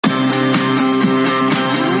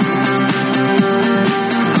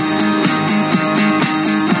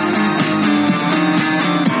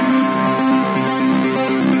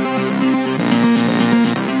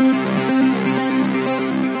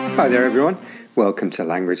Welcome to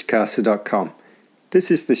LanguageCaster.com. This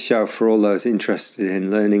is the show for all those interested in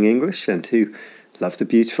learning English and who love the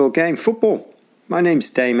beautiful game, football. My name's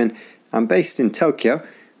Damon. I'm based in Tokyo,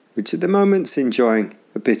 which at the moment's enjoying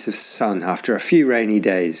a bit of sun after a few rainy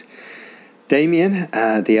days. Damien,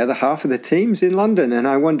 the other half of the team's in London, and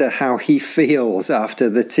I wonder how he feels after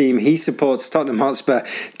the team he supports, Tottenham Hotspur,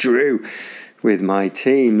 drew with my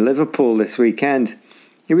team, Liverpool, this weekend.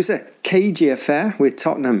 It was a cagey affair with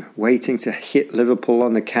Tottenham waiting to hit Liverpool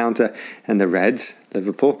on the counter and the Reds,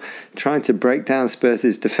 Liverpool, trying to break down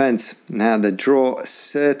Spurs' defence. Now, the draw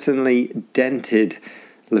certainly dented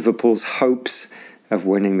Liverpool's hopes of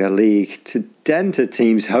winning the league. To dent a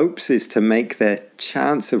team's hopes is to make their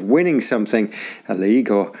chance of winning something, a league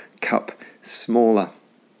or cup, smaller.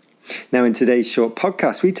 Now, in today's short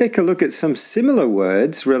podcast, we take a look at some similar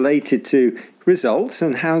words related to results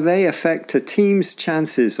and how they affect a team's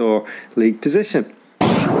chances or league position.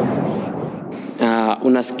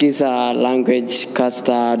 Unasikiza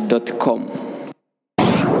LanguageCaster.com.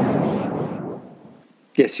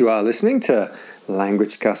 Yes, you are listening to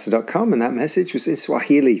LanguageCaster.com, and that message was in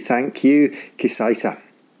Swahili. Thank you, Kisaisa.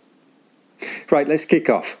 Right, let's kick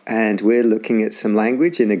off, and we're looking at some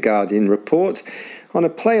language in the Guardian report on a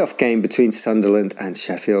playoff game between Sunderland and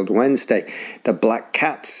Sheffield Wednesday. The Black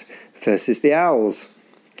Cats versus the Owls.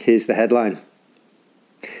 Here's the headline.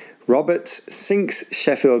 Roberts sinks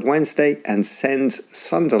Sheffield Wednesday and sends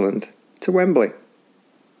Sunderland to Wembley.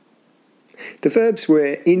 The verbs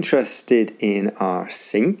we're interested in are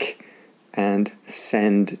sink and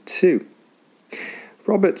send to.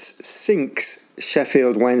 Roberts sinks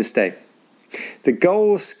Sheffield Wednesday. The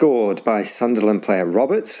goal scored by Sunderland player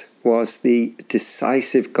Roberts was the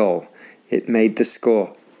decisive goal. It made the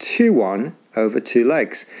score 2-1 over two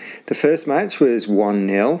legs. The first match was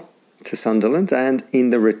 1-0 to Sunderland, and in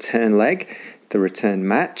the return leg, the return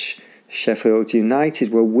match, Sheffield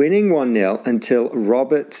United were winning 1-0 until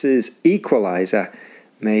Roberts' equaliser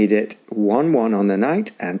made it 1-1 on the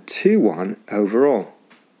night and 2-1 overall.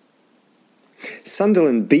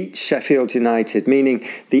 Sunderland beat Sheffield United, meaning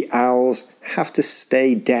the Owls have to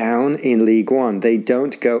stay down in League One. They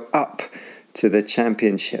don't go up to the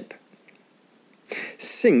Championship.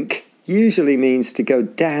 Sink usually means to go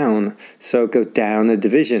down, so go down a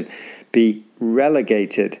division, be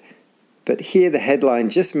relegated. But here the headline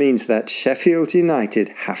just means that Sheffield United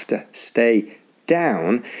have to stay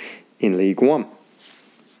down in League One.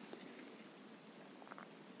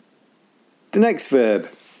 The next verb,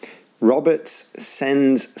 Roberts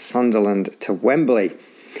sends Sunderland to Wembley,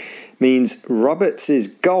 means Roberts'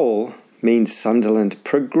 goal means Sunderland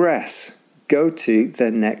progress, go to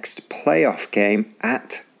the next playoff game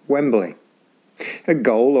at Wembley. A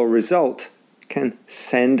goal or result can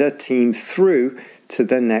send a team through to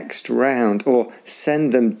the next round or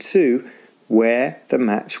send them to where the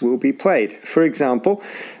match will be played. For example,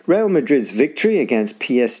 Real Madrid's victory against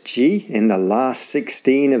PSG in the last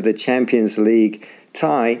 16 of the Champions League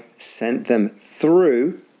tie sent them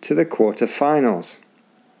through to the quarter-finals.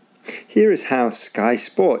 Here is how Sky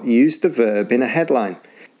Sport used the verb in a headline.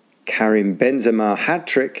 Karim Benzema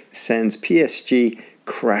hat-trick sends PSG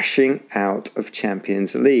crashing out of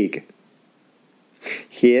Champions League.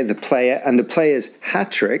 Here, the player and the player's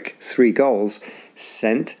hat-trick, 3 goals,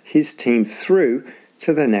 sent his team through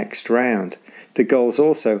to the next round. The goals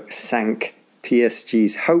also sank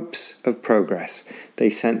PSG's hopes of progress. They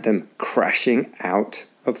sent them crashing out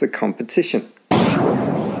of the competition.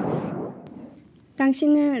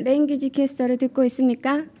 당신은 랭귀지 캐스터를 듣고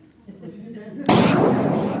있습니까?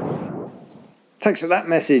 Thanks for that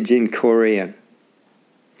message in Korean.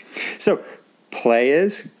 So,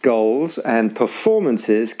 players, goals, and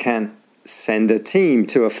performances can send a team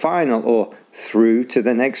to a final or through to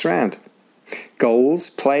the next round. Goals,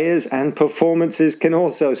 players, and performances can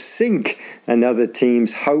also sink another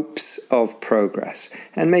team's hopes of progress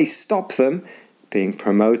and may stop them being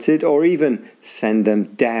promoted or even send them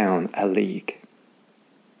down a league.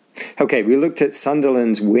 Okay, we looked at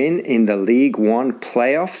Sunderland's win in the League One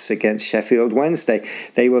playoffs against Sheffield Wednesday.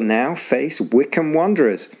 They will now face Wycombe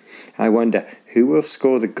Wanderers. I wonder who will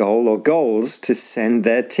score the goal or goals to send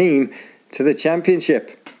their team to the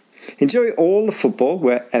Championship. Enjoy all the football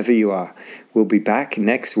wherever you are. We'll be back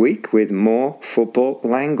next week with more football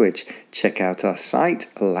language. Check out our site,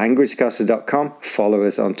 languagecaster.com. Follow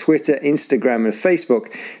us on Twitter, Instagram, and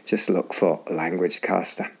Facebook. Just look for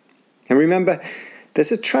LanguageCaster. And remember,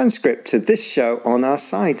 there's a transcript to this show on our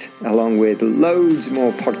site, along with loads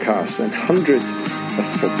more podcasts and hundreds of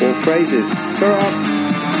football phrases. Ta-ra!